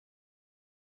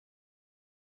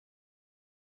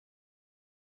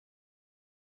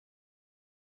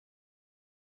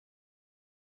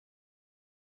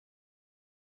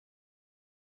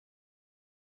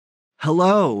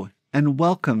Hello, and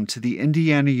welcome to the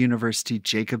Indiana University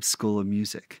Jacobs School of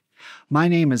Music. My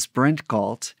name is Brent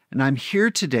Galt, and I'm here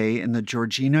today in the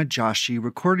Georgina Joshi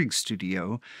recording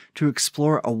studio to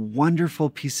explore a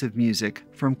wonderful piece of music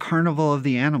from Carnival of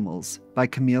the Animals by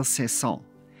Camille Sainte-Seans.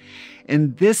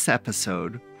 In this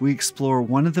episode, we explore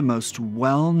one of the most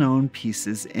well-known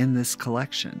pieces in this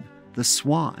collection, the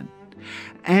Swan,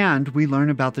 and we learn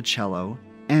about the cello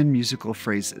and musical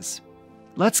phrases.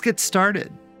 Let's get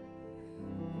started.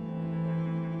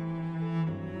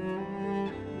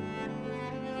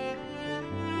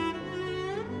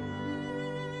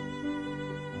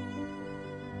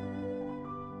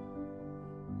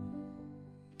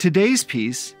 Today's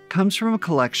piece comes from a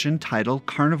collection titled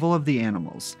Carnival of the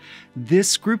Animals.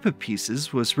 This group of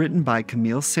pieces was written by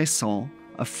Camille Sainte-Seans,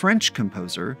 a French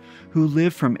composer who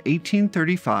lived from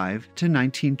 1835 to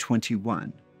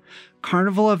 1921.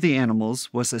 Carnival of the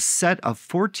Animals was a set of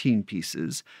 14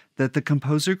 pieces that the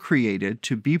composer created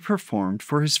to be performed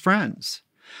for his friends.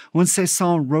 When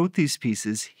Sainte-Seans wrote these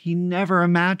pieces, he never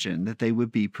imagined that they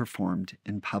would be performed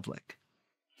in public.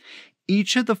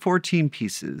 Each of the 14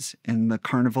 pieces in the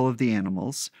Carnival of the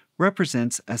Animals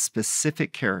represents a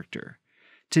specific character.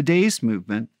 Today's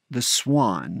movement, the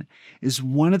Swan, is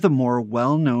one of the more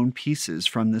well-known pieces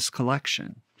from this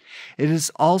collection. It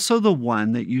is also the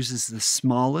one that uses the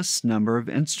smallest number of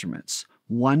instruments,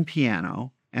 one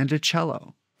piano and a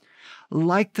cello.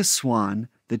 Like the Swan,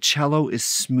 the cello is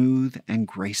smooth and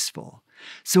graceful,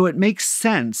 so it makes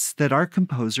sense that our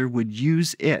composer would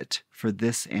use it for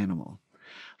this animal.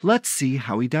 Let's see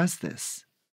how he does this.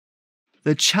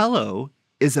 The cello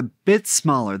is a bit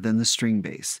smaller than the string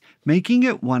bass, making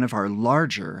it one of our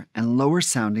larger and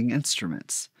lower-sounding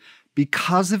instruments.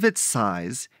 Because of its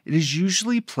size, it is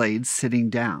usually played sitting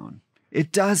down.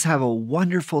 It does have a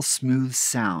wonderful smooth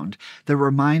sound that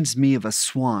reminds me of a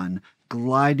swan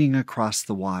gliding across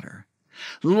the water.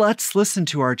 Let's listen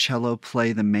to our cello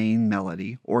play the main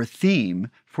melody or theme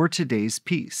for today's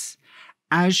piece.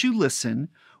 As you listen,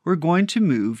 we're going to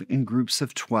move in groups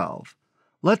of 12.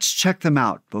 Let's check them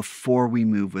out before we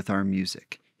move with our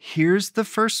music. Here's the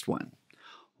first one.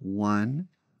 1,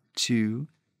 2,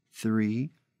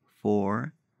 3,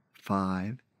 4,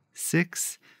 5,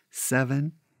 6,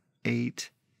 7, 8,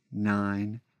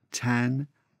 9, 10,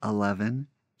 11,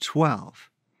 12.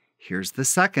 Here's the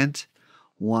second.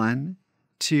 1,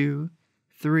 2,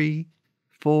 3,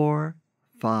 4,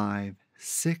 5,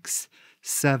 6,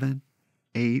 7,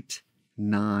 8,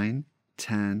 9,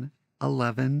 10,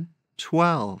 11,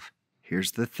 12.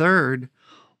 Here's the third.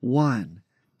 1,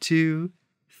 2,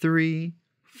 3,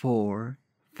 4,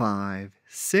 5,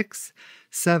 6,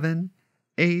 7,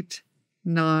 8,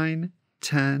 9,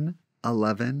 10,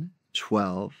 11,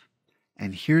 12.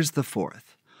 And here's the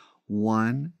fourth.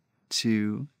 1,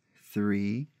 2,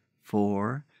 3,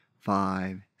 4,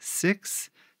 5, 6,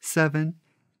 7,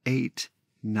 8,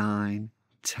 9,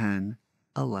 10,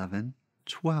 11,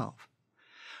 12.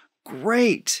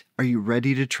 Great! Are you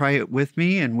ready to try it with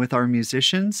me and with our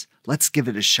musicians? Let's give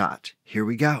it a shot. Here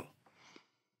we go.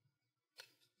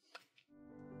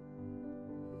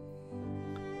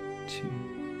 2,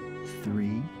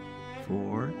 3,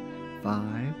 4,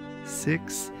 5,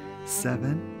 6,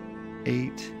 7,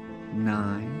 8,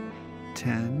 9,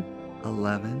 10,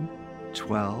 11,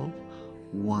 12.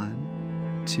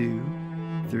 1, 2,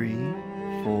 3,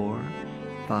 4,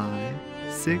 5,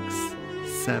 6,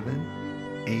 7,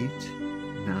 8,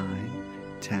 9,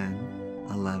 10,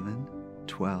 11,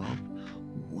 12.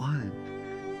 1,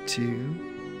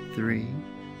 2, 3,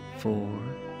 4,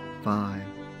 5,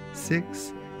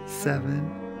 6,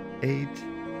 7, 8,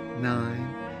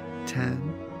 9,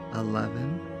 10,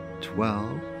 11,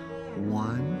 12.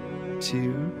 1,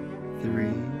 2,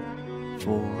 3,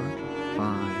 4,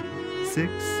 5,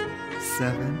 6,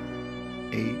 7,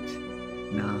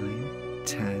 8, 9,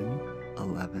 10,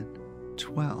 11,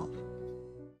 12.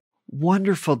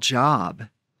 Wonderful job!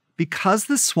 Because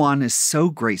the Swan is so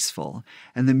graceful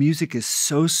and the music is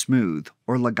so smooth,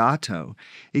 or legato,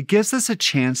 it gives us a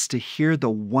chance to hear the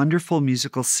wonderful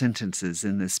musical sentences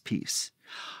in this piece.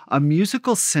 A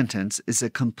musical sentence is a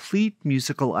complete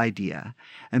musical idea,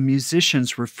 and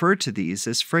musicians refer to these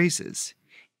as phrases.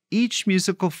 Each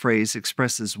musical phrase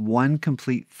expresses one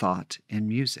complete thought in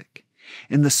music.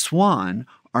 In the Swan,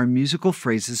 our musical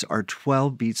phrases are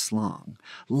 12 beats long,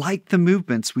 like the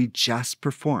movements we just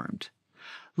performed.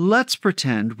 Let's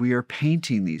pretend we are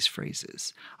painting these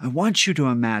phrases. I want you to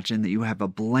imagine that you have a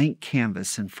blank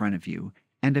canvas in front of you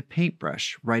and a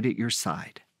paintbrush right at your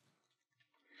side.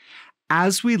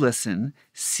 As we listen,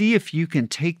 see if you can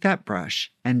take that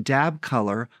brush and dab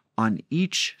color on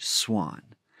each swan.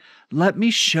 Let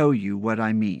me show you what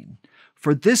I mean.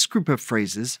 For this group of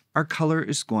phrases, our color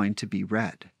is going to be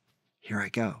red. Here I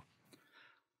go.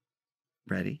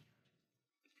 Ready?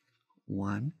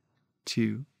 1,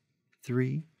 2,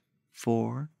 3,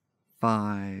 4,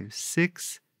 5,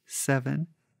 6, 7,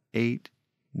 8,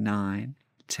 9,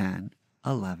 10,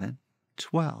 11,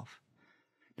 12.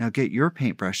 Now get your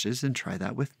paintbrushes and try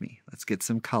that with me. Let's get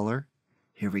some color.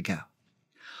 Here we go.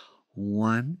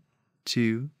 1,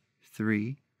 2,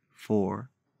 3, 4,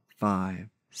 5,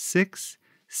 6,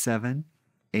 7,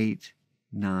 8,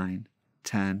 9,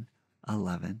 10,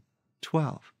 11,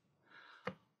 12.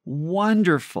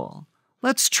 Wonderful.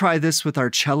 Let's try this with our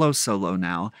cello solo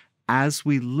now. As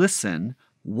we listen,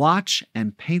 watch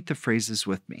and paint the phrases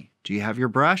with me. Do you have your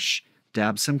brush?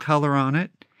 Dab some color on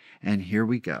it. And here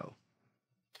we go.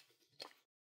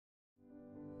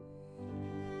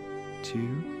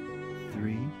 2,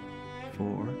 3,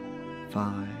 4,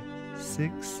 5,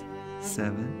 6,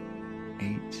 7,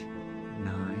 8,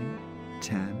 9,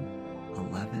 10,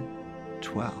 11,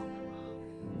 12.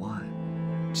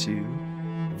 1, 2,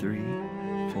 3,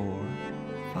 4,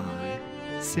 5,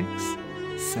 6,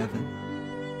 7,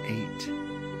 8,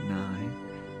 9,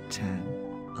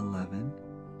 10, 11,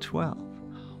 12.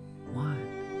 1,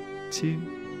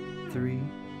 2, 3,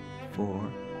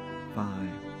 4, 5,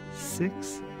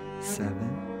 6, 7,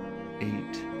 8,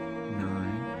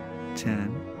 9,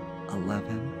 10,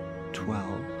 11,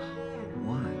 12.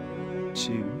 1,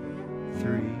 2,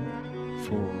 3,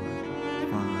 4,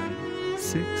 5,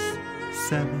 6,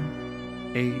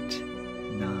 7, 8,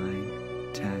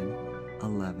 9, 10,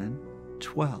 11,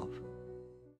 12.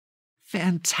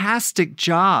 Fantastic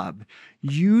job!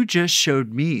 You just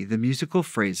showed me the musical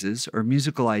phrases or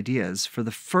musical ideas for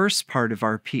the first part of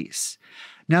our piece.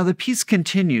 Now the piece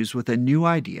continues with a new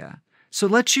idea, so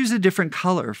let's use a different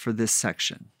color for this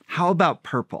section. How about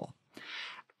purple?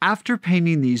 After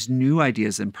painting these new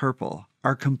ideas in purple,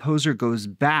 our composer goes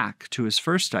back to his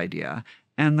first idea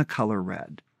and the color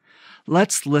red.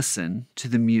 Let's listen to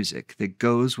the music that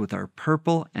goes with our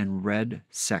purple and red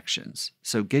sections.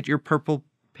 So get your purple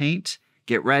paint,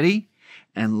 get ready,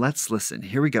 and let's listen.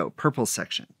 Here we go, purple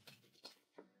section.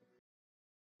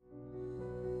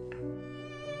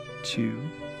 2,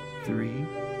 3,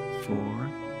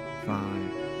 4,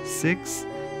 5, 6,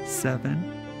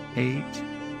 7, 8,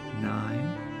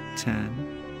 9,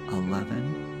 10,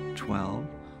 11, 12.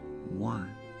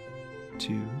 1,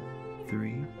 2,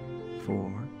 3,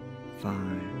 4,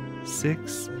 5,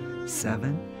 6,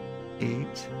 7,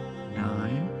 8,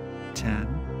 9, 10,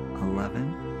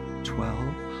 11, 12.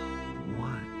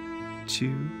 1,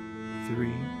 2,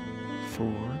 3,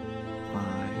 4,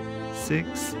 5,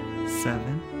 6,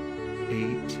 7,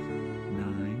 8,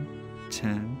 9,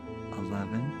 10,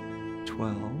 11,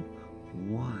 12.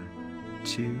 1,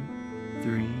 2,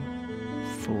 3,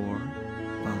 4,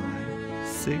 5,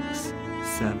 6,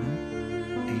 7,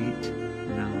 8,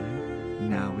 9.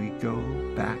 Now we go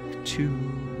back to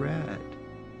red.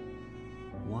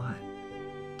 1,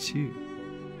 2,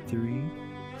 3,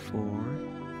 4,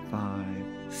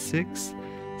 5, 6,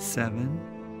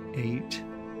 7, 8,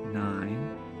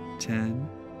 9, 10,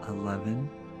 11,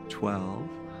 12.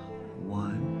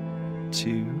 1,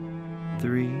 2,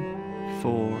 3,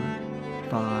 4,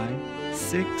 5,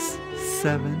 6,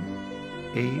 7,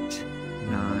 8,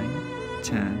 9,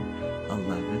 10,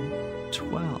 11,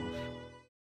 12.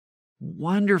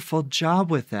 Wonderful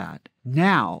job with that.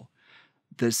 Now,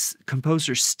 this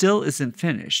composer still isn't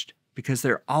finished because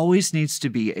there always needs to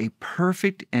be a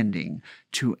perfect ending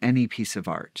to any piece of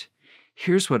art.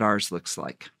 Here's what ours looks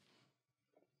like.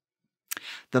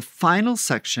 The final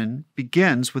section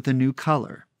begins with a new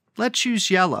color. Let's use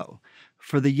yellow.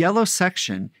 For the yellow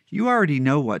section, you already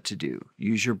know what to do.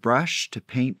 Use your brush to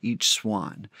paint each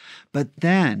swan. But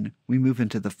then we move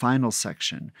into the final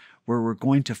section where we're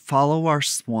going to follow our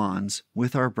swans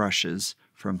with our brushes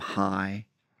from high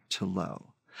to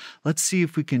low. Let's see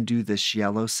if we can do this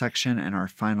yellow section and our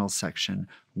final section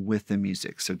with the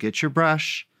music. So get your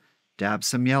brush, dab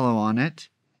some yellow on it,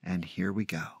 and here we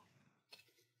go.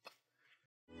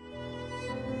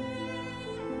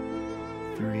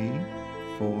 3,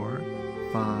 4,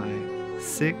 5,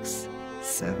 6,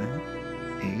 7,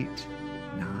 8,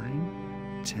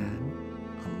 9, 10,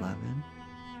 11,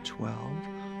 12.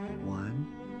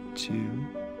 1, 2,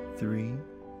 3,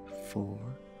 4,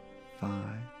 5,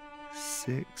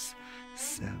 6,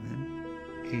 7,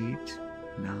 8,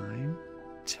 9,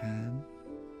 10,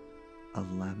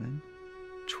 11,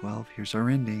 12. Here's our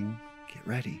ending. Get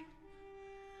ready.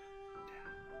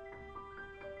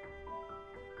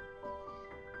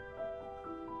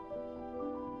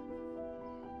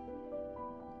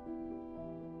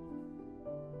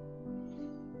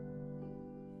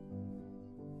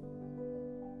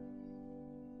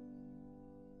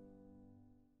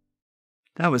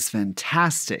 That was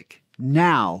fantastic.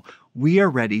 Now we are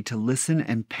ready to listen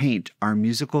and paint our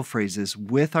musical phrases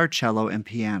with our cello and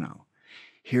piano.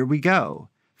 Here we go.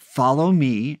 Follow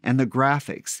me and the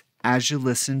graphics as you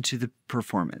listen to the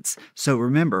performance. So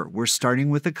remember, we're starting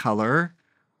with the color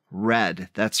red.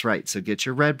 That's right. So get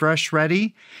your red brush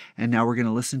ready. And now we're going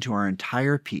to listen to our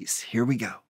entire piece. Here we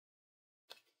go.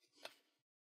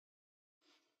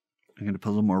 I'm going to put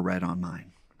a little more red on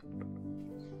mine.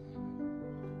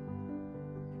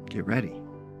 Get ready.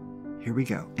 Here we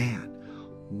go. And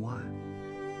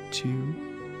 1, 2,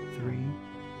 3,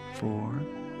 4,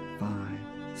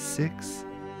 5, 6,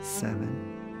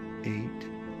 7, 8,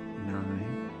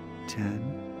 9,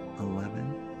 10,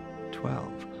 11,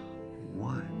 12.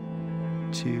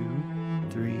 1, 2,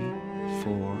 3,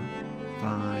 4,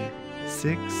 5,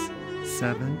 6,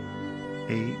 7,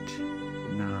 8,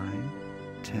 9,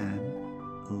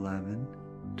 10, 11,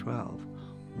 12.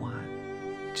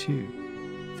 1, 2,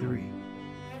 3,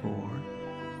 4,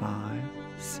 5,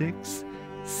 6,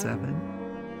 7,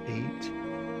 8,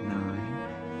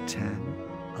 9, 10,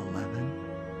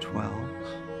 11, 12.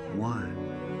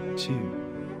 1, 2,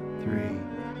 3,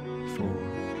 4,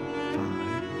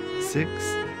 5, 6,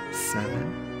 7,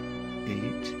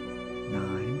 8,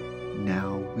 9.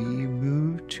 Now we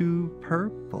move to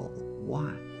purple.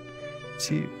 1,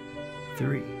 2,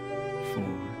 3, 4,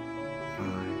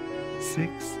 5,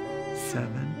 6,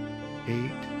 7, 8,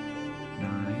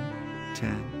 9,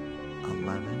 10,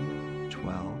 11,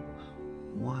 12.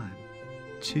 1,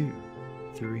 2,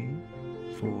 3,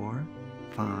 4,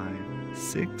 5,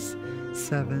 6,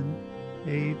 7,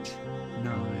 8,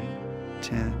 9,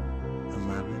 10,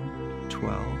 11,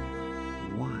 12.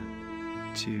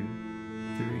 1, 2,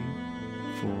 3,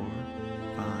 4,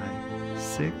 5,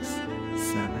 6,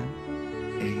 7,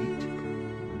 8,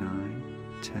 9,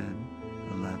 10,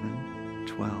 11,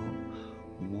 12.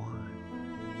 1,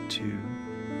 2,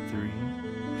 3,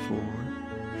 4,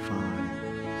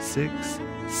 5, 6,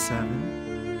 7,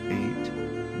 8,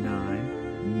 9.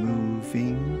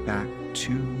 Moving back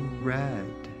to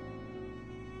red.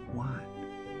 1,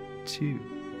 2,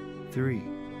 3,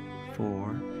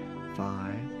 4,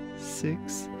 5,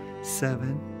 6,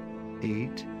 7,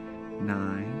 8,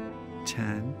 9,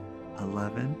 10,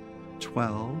 11,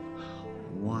 12.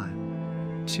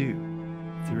 1, 2,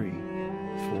 3,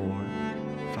 4,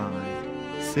 5,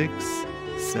 6,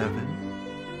 7,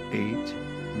 8,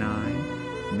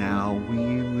 9. Now we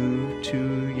move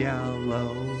to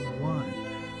yellow. 1,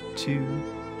 2,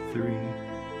 3,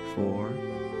 4,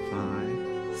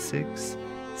 5, 6,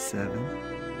 7,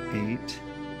 8,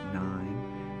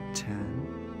 9, 10,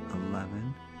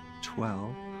 11,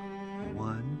 12.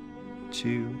 1,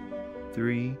 2,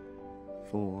 3,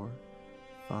 4,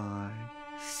 5,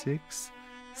 6,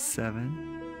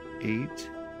 7, 8,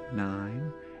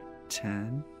 9,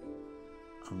 10,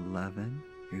 11.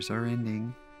 Here's our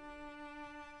ending.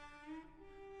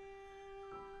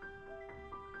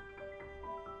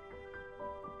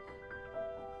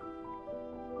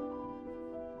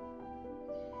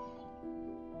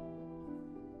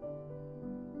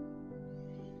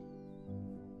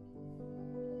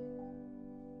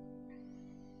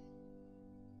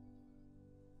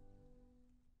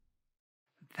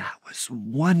 That was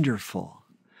wonderful.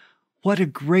 What a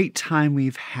great time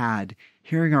we've had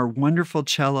hearing our wonderful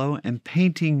cello and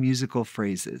painting musical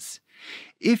phrases.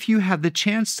 If you have the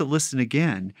chance to listen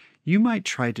again, you might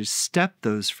try to step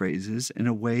those phrases in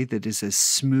a way that is as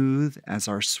smooth as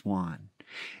our Swan.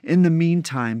 In the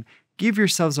meantime, give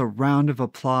yourselves a round of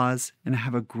applause and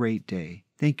have a great day.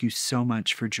 Thank you so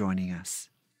much for joining us.